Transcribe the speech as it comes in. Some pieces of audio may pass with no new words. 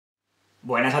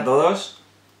Buenas a todos.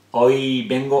 Hoy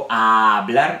vengo a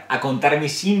hablar, a contar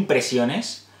mis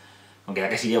impresiones, aunque ya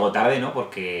casi llego tarde, ¿no?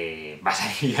 Porque va a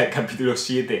salir ya el capítulo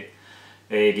 7.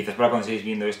 Quizás para cuando estéis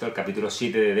viendo esto, el capítulo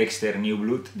 7 de Dexter New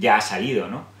Blood ya ha salido,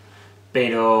 ¿no?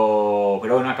 Pero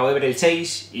bueno, acabo de ver el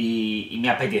 6 y me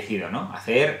ha apetecido, ¿no?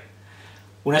 Hacer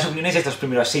unas opiniones de estos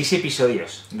primeros 6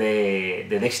 episodios de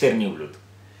Dexter New Blood.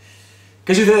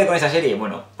 ¿Qué sucede con esta serie?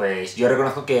 Bueno, pues yo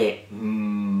reconozco que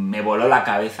me voló la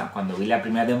cabeza cuando vi la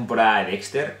primera temporada de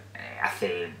Dexter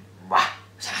hace... ¡Buah!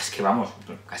 O sea, es que vamos,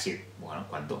 casi... Bueno,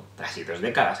 ¿cuánto? Casi 2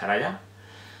 décadas ahora ya.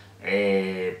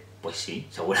 Pues sí,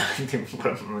 seguramente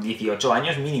 18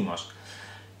 años mínimos.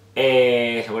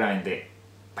 Seguramente.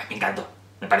 Pues me encantó.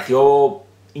 Me pareció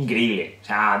increíble. O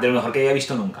sea, de lo mejor que había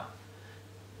visto nunca.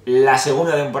 La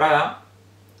segunda temporada,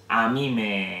 a mí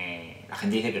me... La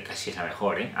gente dice que casi es la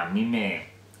mejor, ¿eh? A mí me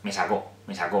sacó.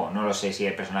 No lo sé si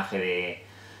el personaje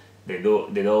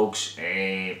de Dogs,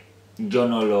 yo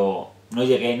no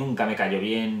llegué, nunca me cayó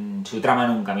bien, su trama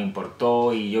nunca me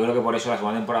importó y yo creo que por eso la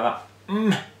segunda temporada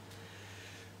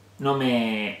no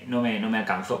me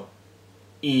alcanzó.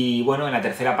 Y bueno, en la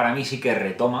tercera para mí sí que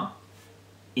retoma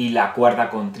y la cuarta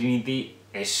con Trinity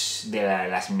es de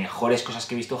las mejores cosas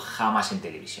que he visto jamás en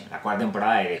televisión, la cuarta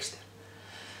temporada de Dexter.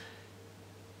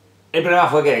 El problema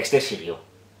fue que Dexter siguió.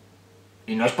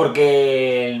 Y no es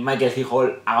porque el Michael C.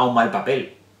 Hall haga un mal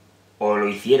papel, o lo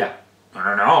hiciera.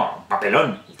 No, un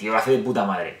papelón. El tío lo hace de puta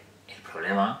madre. El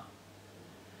problema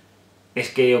es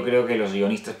que yo creo que los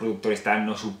guionistas, productores, tal,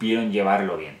 no supieron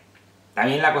llevarlo bien.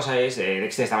 También la cosa es,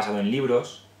 Dexter está basado en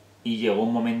libros, y llegó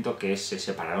un momento que se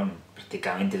separaron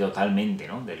prácticamente totalmente,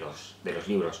 ¿no? de los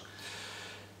libros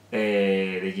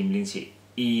de Jim Lindsay.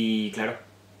 Y claro,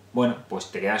 bueno,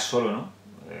 pues te quedas solo, ¿no?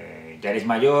 Ya eres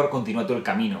mayor, continúa todo el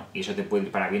camino y eso te puede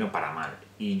ir para bien o para mal.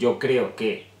 Y yo creo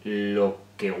que lo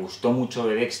que gustó mucho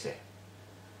de Dexter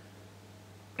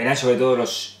eran sobre todo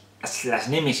las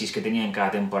némesis que tenía en cada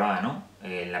temporada, ¿no?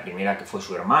 La primera que fue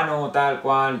su hermano, tal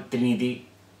cual, Trinity,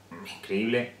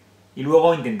 increíble. Y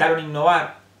luego intentaron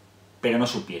innovar, pero no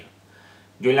supieron.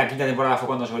 Yo en la quinta temporada fue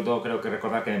cuando sobre todo creo que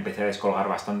recordar que me empecé a descolgar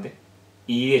bastante.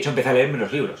 Y de hecho empecé a leerme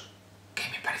los libros, que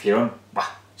me parecieron...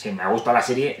 ¡Bah! Si me ha gustado la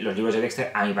serie, los libros de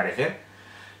Dexter, a mi parecer,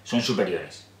 son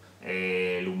superiores.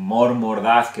 El humor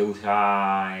mordaz que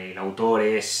usa el autor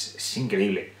es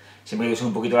increíble. Siempre usa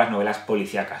un poquito las novelas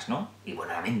policíacas, ¿no? Y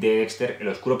bueno, la mente de Dexter, el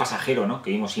oscuro pasajero, ¿no? Que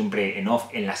vimos siempre en off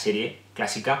en la serie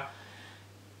clásica,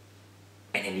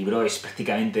 en el libro es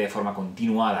prácticamente de forma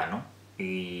continuada, ¿no?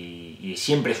 Y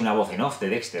siempre es una voz en off de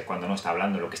Dexter cuando no está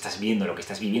hablando, lo que estás viendo, lo que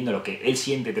estás viviendo, lo que él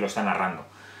siente te lo está narrando.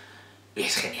 Y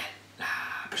es genial.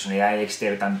 La personalidad de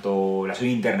Dexter, tanto la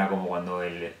suya interna como cuando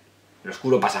el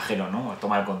oscuro pasajero, ¿no?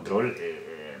 toma el control,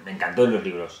 me encantó en los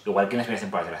libros, igual que en las primeras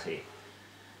temporadas de la serie.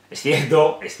 Es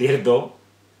cierto,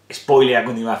 spoiler a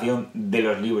continuación de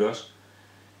los libros,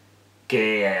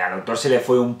 que al autor se le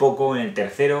fue un poco en el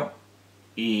tercero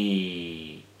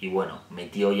y bueno,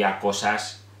 metió ya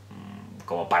cosas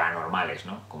como paranormales,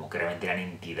 ¿no? Como que realmente eran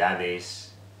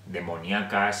entidades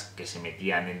demoníacas que se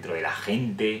metían dentro de la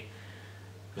gente.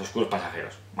 Los oscuros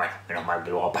pasajeros. Bueno, menos mal que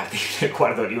luego a partir del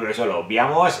cuarto libro eso lo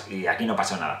obviamos y aquí no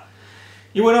pasó nada.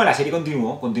 Y bueno, la serie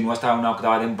continuó hasta una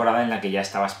octava temporada en la que ya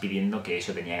estabas pidiendo que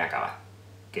eso tenía que acabar.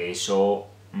 Que eso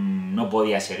no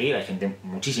podía seguir. Hay gente,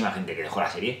 muchísima gente que dejó la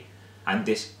serie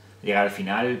antes de llegar al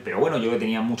final, pero bueno, yo le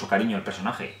tenía mucho cariño al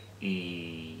personaje.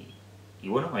 Y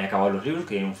bueno, había acabado los libros,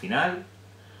 quería un final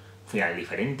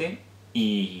diferente.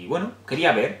 Y bueno,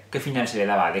 quería ver qué final se le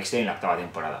daba a Dexter en la octava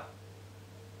temporada.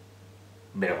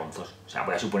 Vergonzoso. O sea,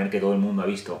 voy a suponer que todo el mundo ha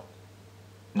visto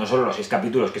no solo los 6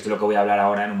 capítulos, que es de lo que voy a hablar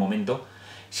ahora en un momento,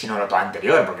 sino lo todo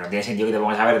anterior, porque no tiene sentido que te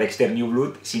pongas a ver Dexter New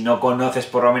Blood si no conoces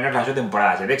por lo menos las 8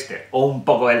 temporadas de Dexter, o un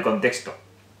poco del contexto.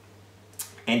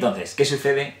 Entonces, ¿qué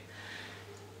sucede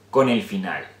con el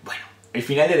final? Bueno, el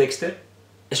final de Dexter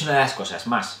es una de las cosas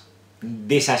más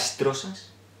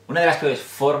desastrosas, una de las peores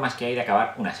formas que hay de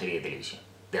acabar una serie de televisión.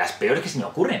 De las peores que se me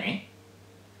ocurren, ¿eh?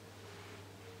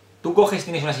 Tú coges,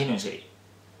 tienes un asesino en serie,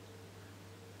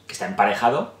 que está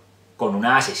emparejado con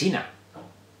una asesina,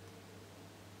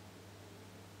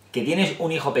 que tienes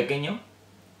un hijo pequeño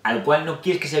al cual no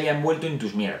quieres que se vea envuelto en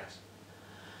tus mierdas.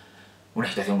 Una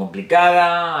situación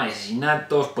complicada, hay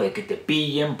asesinatos, puede que te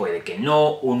pillen, puede que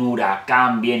no, un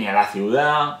huracán viene a la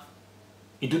ciudad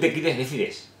y tú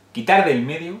decides quitar del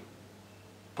medio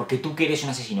porque tú que eres un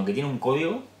asesino que tiene un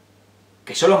código,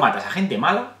 que solo matas a gente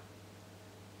mala,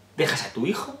 dejas a tu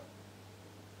hijo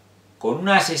con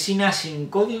una asesina sin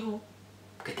código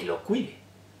que te lo cuide.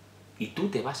 Y tú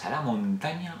te vas a la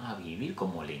montaña a vivir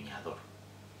como leñador.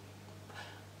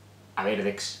 A ver,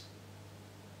 Dex,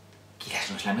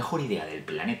 quizás no es la mejor idea del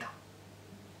planeta.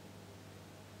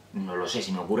 No lo sé,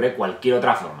 si me ocurre cualquier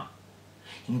otra forma.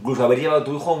 Incluso haber llevado a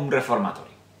tu hijo a un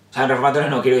reformatorio. O sea, un reformatorio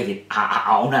no quiero decir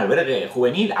a un albergue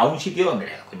juvenil, a un sitio donde,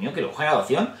 coño, que lo cogen en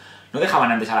adopción. No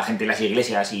dejaban antes a la gente en las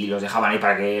iglesias y los dejaban ahí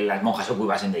para que las monjas se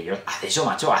ocupasen de ellos. Haz eso,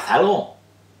 macho, haz algo.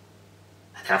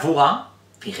 Hazte la fuga,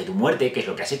 finge tu muerte, que es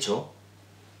lo que has hecho.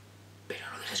 Pero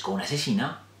no lo dejes con una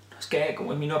asesina. No es que,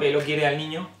 como es mi novia y lo quiere al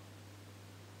niño,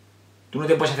 tú no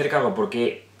te puedes hacer cargo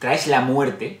porque traes la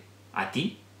muerte a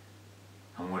ti.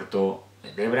 Ha muerto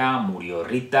Debra, murió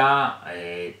Rita,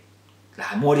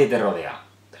 la muerte te rodea.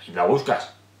 También la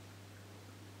buscas.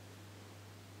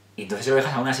 Y entonces lo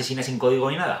dejas a una asesina sin código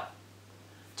ni nada.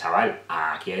 Chaval,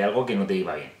 aquí hay algo que no te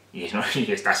iba bien. Y eso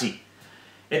y está así.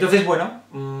 Entonces, bueno,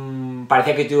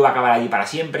 parecía que todo iba a acabar allí para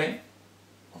siempre.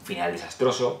 Un final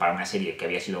desastroso para una serie que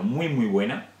había sido muy, muy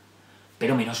buena.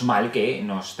 Pero menos mal que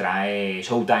nos trae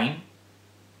Showtime.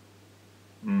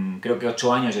 Creo que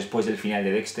 8 años después del final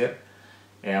de Dexter.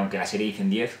 Aunque la serie dicen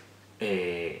 10.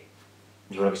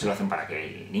 Yo creo que esto lo hacen para que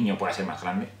el niño pueda ser más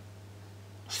grande.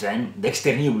 Nos traen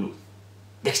Dexter New Blood.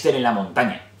 Dexter en la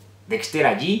montaña. Dexter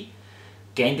allí,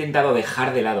 que ha intentado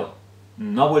dejar de lado.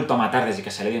 No ha vuelto a matar desde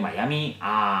que salió de Miami.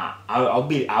 Ha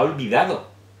olvidado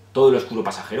todo el oscuro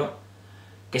pasajero.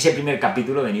 Que ese primer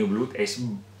capítulo de New Blood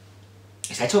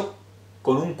está hecho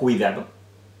con un cuidado.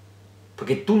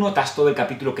 Porque tú notas todo el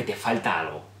capítulo que te falta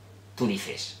algo. Tú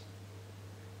dices.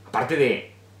 Aparte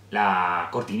de la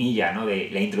cortinilla, ¿no? De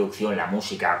la introducción, la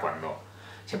música, cuando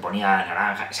se ponía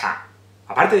naranja. O sea,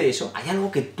 aparte de eso, hay algo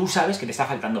que tú sabes que te está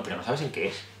faltando, pero no sabes el qué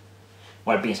es.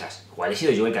 Igual piensas, igual he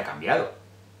sido yo el que ha cambiado.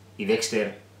 Y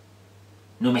Dexter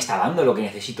no me está dando lo que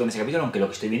necesito en ese capítulo, aunque lo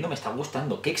que estoy viendo me está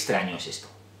gustando. Qué extraño es esto.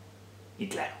 Y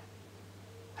claro,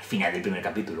 al final del primer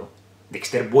capítulo,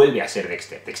 Dexter vuelve a ser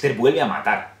Dexter. Dexter vuelve a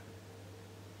matar.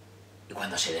 Y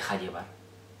cuando se deja llevar,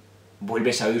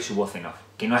 vuelves a oír su voz en off.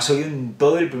 Que no has oído en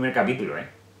todo el primer capítulo, ¿eh?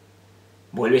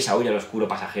 Vuelves a oír al oscuro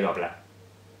pasajero hablar.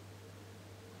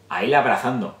 A él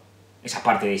abrazando esa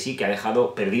parte de sí que ha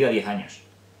dejado perdida 10 años.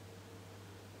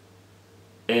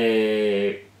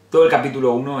 Todo el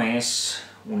capítulo 1 es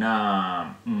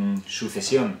una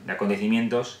sucesión de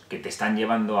acontecimientos que te están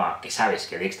llevando a que sabes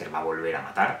que Dexter va a volver a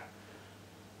matar.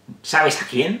 Sabes a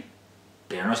quién,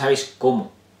 pero no sabes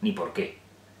cómo ni por qué.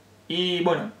 Y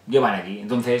bueno, llevan allí.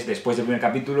 Entonces, después del primer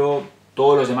capítulo,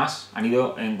 todos los demás han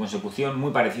ido en consecución,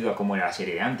 muy parecido a como era la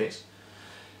serie de antes,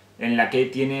 en la que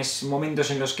tienes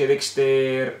momentos en los que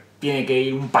Dexter tiene que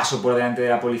ir un paso por delante de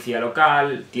la policía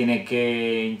local, tiene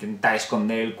que intentar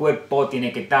esconder el cuerpo,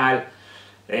 tiene que tal,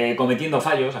 cometiendo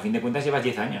fallos. A fin de cuentas llevas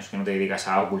 10 años que no te dedicas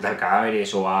a ocultar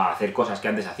cadáveres o a hacer cosas que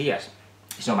antes hacías.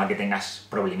 Es normal que tengas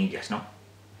problemillas, ¿no?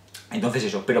 Entonces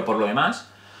eso, pero por lo demás,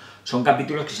 son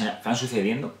capítulos que se van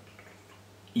sucediendo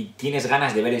y tienes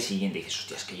ganas de ver el siguiente. Y dices,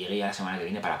 hostia, es que llegue ya la semana que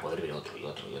viene para poder ver otro y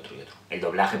otro y otro y otro. El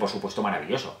doblaje, por supuesto,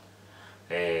 maravilloso.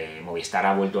 Movistar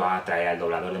ha vuelto a traer al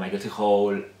doblador de Michael C.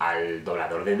 Hall, al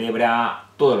doblador de Debra,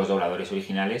 todos los dobladores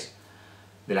originales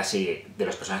de la serie, de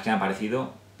los personajes que han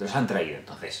aparecido, te los han traído.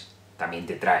 Entonces, también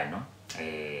te traen, ¿no?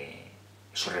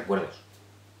 Esos recuerdos.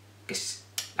 Que es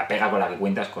la pega con la que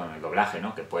cuentas con el doblaje,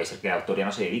 ¿no? Que puede ser que el autor ya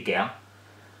no se dedique a...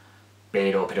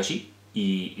 Pero sí.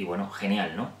 Y bueno,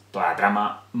 genial, ¿no? Toda la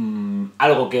trama,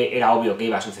 algo que era obvio que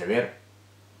iba a suceder,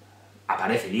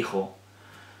 aparece el hijo,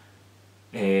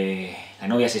 la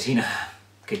novia asesina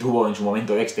que tuvo en su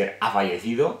momento Dexter ha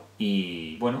fallecido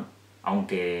y bueno,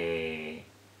 aunque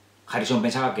Harrison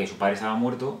pensaba que su padre estaba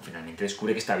muerto, finalmente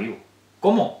descubre que está vivo.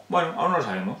 ¿Cómo? Bueno, aún no lo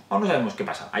sabemos, aún no sabemos qué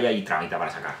pasa, hay ahí tramita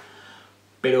para sacar.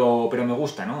 Pero me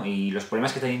gusta, ¿no? Y los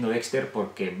problemas que está teniendo Dexter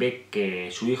porque ve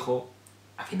que su hijo,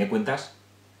 a fin de cuentas,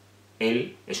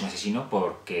 él es un asesino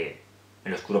porque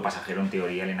el oscuro pasajero en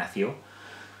teoría le nació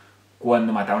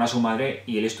cuando mataron a su madre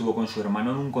y él estuvo con su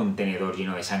hermano en un contenedor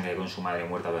lleno de sangre con su madre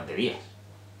muerta durante días.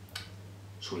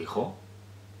 Su hijo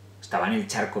estaba en el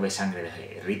charco de sangre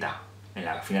de Rita en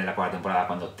la final de la cuarta temporada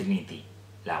cuando Trinity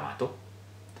la mató.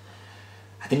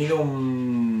 Ha tenido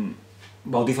un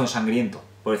bautizo sangriento,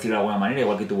 por decirlo de alguna manera,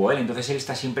 igual que tuvo él. Entonces él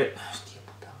está siempre... Hostia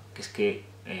puta, que es que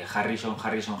Harrison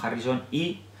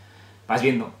y vas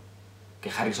viendo que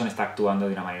Harrison está actuando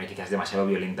de una manera quizás demasiado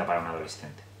violenta para un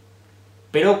adolescente.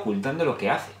 Pero ocultando lo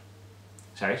que hace,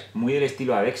 ¿sabes? Muy del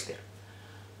estilo a Dexter.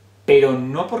 Pero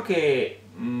no porque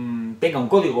tenga un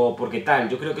código o porque tal,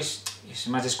 yo creo que es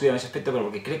más descuidado en ese aspecto, pero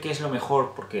porque cree que es lo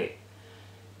mejor, porque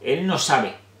él no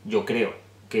sabe, yo creo,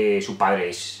 que su padre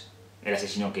es el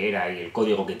asesino que era y el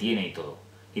código que tiene y todo.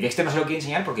 Y Dexter no se lo quiere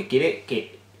enseñar porque quiere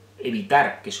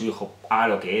evitar que su hijo haga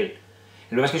lo que él. El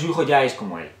problema es que su hijo ya es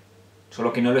como él,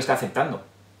 solo que no lo está aceptando.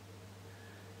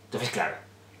 Entonces, claro,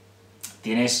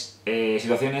 tienes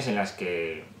situaciones en las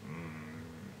que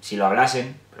si lo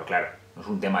hablasen, pero claro, no es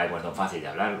un tema de cuento fácil de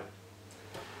hablarlo.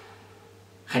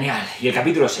 Genial. Y el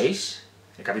capítulo 6,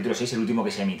 el último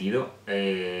que se ha emitido,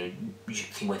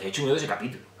 58 minutos de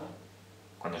capítulo.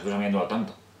 Cuando nosotros habíamos dado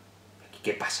tanto.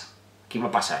 ¿Qué pasa? ¿Qué va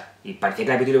a pasar? Y parecía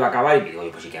que el capítulo iba a acabar y digo,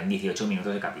 oye, pues si quedan 18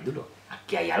 minutos de capítulo.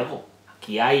 Aquí hay algo.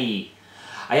 Aquí hay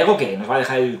algo que nos va a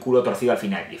dejar el culo torcido al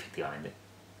final. Y efectivamente.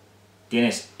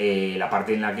 Tienes la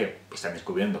parte en la que están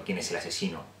descubriendo quién es el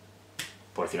asesino,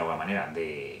 por decirlo de alguna manera,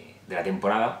 de la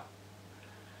temporada,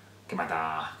 que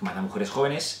mata mujeres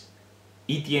jóvenes,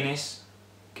 y tienes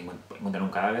que encuentran un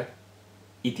cadáver,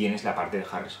 y tienes la parte de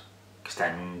Harrison, que está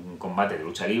en un combate de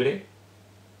lucha libre,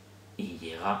 y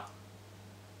llega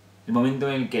el momento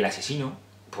en el que el asesino,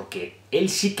 porque él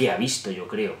sí que ha visto, yo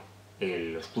creo,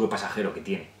 el oscuro pasajero que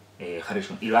tiene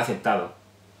Harrison, y lo ha aceptado,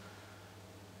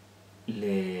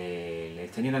 le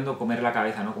está intentando comer la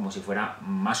cabeza, ¿no? Como si fuera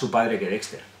más su padre que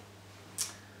Dexter.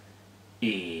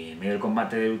 Y en medio del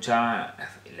combate de lucha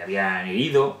le habían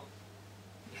herido,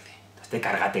 y dice, entonces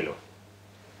cárgatelo.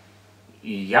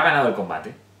 Y ya ha ganado el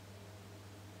combate.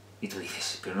 Y tú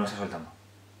dices, pero no lo está soltando.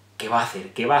 ¿Qué va a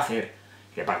hacer? ¿Qué va a hacer?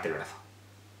 Y le parte el brazo.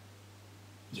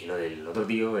 Y lo del otro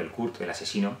tío, el Kurt, el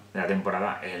asesino de la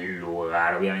temporada, el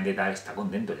lugar obviamente tal, está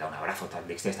contento, le da un abrazo, tal.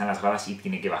 Dexter está en las gradas y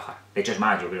tiene que bajar. De hecho es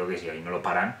más, yo creo que si ahí no lo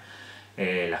paran,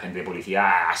 la gente de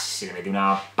policía se le mete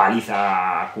una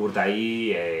paliza a Kurt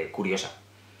ahí, curiosa.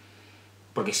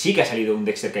 Porque sí que ha salido un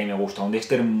Dexter que a mí me gusta, un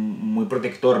Dexter muy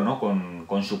protector, ¿no?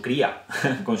 Con su cría,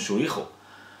 con su hijo.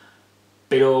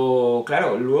 Pero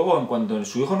claro, luego en cuanto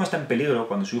su hijo no está en peligro,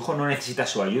 cuando su hijo no necesita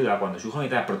su ayuda, cuando su hijo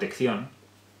necesita protección,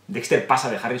 Dexter pasa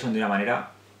de Harrison de una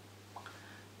manera...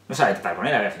 No sabe tratar con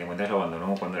él, a fin de cuentas lo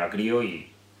abandonó cuando era crío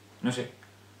y... no sé.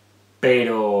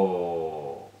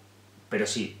 Pero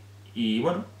sí. Y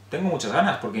bueno, tengo muchas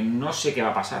ganas porque no sé qué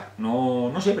va a pasar.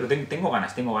 No sé, pero tengo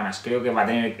ganas. Creo que va a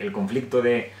tener el conflicto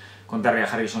de contarle a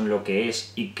Harrison lo que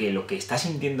es y que lo que está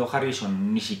sintiendo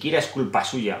Harrison ni siquiera es culpa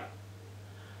suya.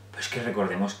 Pues que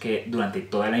recordemos que durante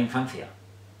toda la infancia,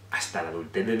 hasta la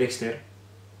adultez de Dexter,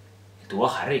 tuvo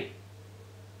a Harry.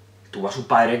 Tuvo a su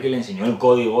padre que le enseñó el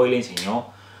código y le enseñó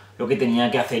lo que tenía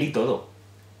que hacer y todo.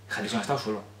 Harrison ha estado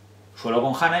solo. Solo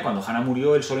con Hannah, y cuando Hannah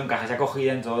murió, él solo en caja de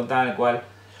acogida, en todo tal cual.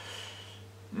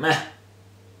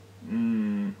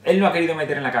 Él no ha querido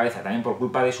meter en la cabeza, también por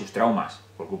culpa de sus traumas,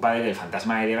 por culpa de que el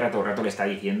fantasma de Debra todo el rato le está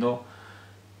diciendo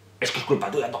es que es culpa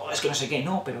tuya todo, es que no sé qué,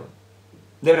 no, pero...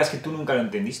 Debra, es que tú nunca lo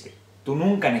entendiste. Tú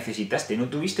nunca necesitaste, no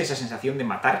tuviste esa sensación de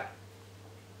matar.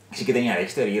 Sí que tenía a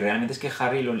Dexter, y realmente es que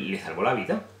Harry le salvó la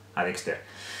vida a Dexter.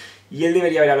 Y él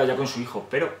debería haber hablado ya con su hijo,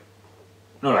 pero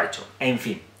no lo ha hecho. En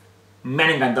fin, me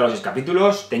han encantado los 6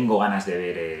 capítulos, tengo ganas de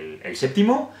ver el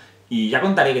séptimo, y ya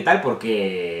contaré qué tal,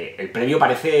 porque el previo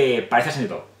parece así de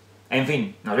todo. En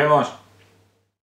fin, nos vemos.